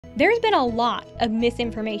There's been a lot of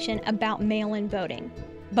misinformation about mail-in voting,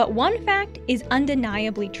 but one fact is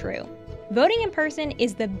undeniably true. Voting in person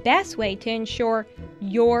is the best way to ensure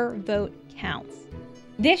your vote counts.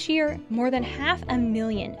 This year, more than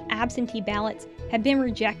 500,000 absentee ballots have been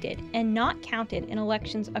rejected and not counted in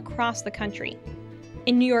elections across the country.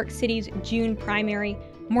 In New York City's June primary,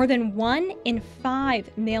 more than 1 in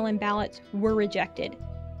 5 mail-in ballots were rejected.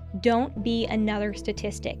 Don't be another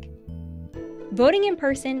statistic. Voting in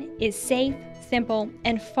person is safe, simple,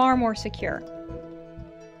 and far more secure.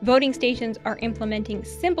 Voting stations are implementing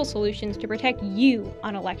simple solutions to protect you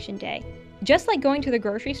on Election Day. Just like going to the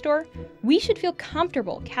grocery store, we should feel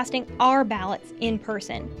comfortable casting our ballots in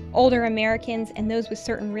person. Older Americans and those with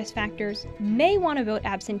certain risk factors may want to vote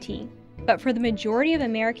absentee, but for the majority of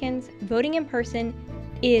Americans, voting in person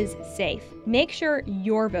is safe. Make sure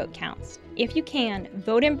your vote counts. If you can,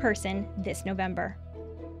 vote in person this November.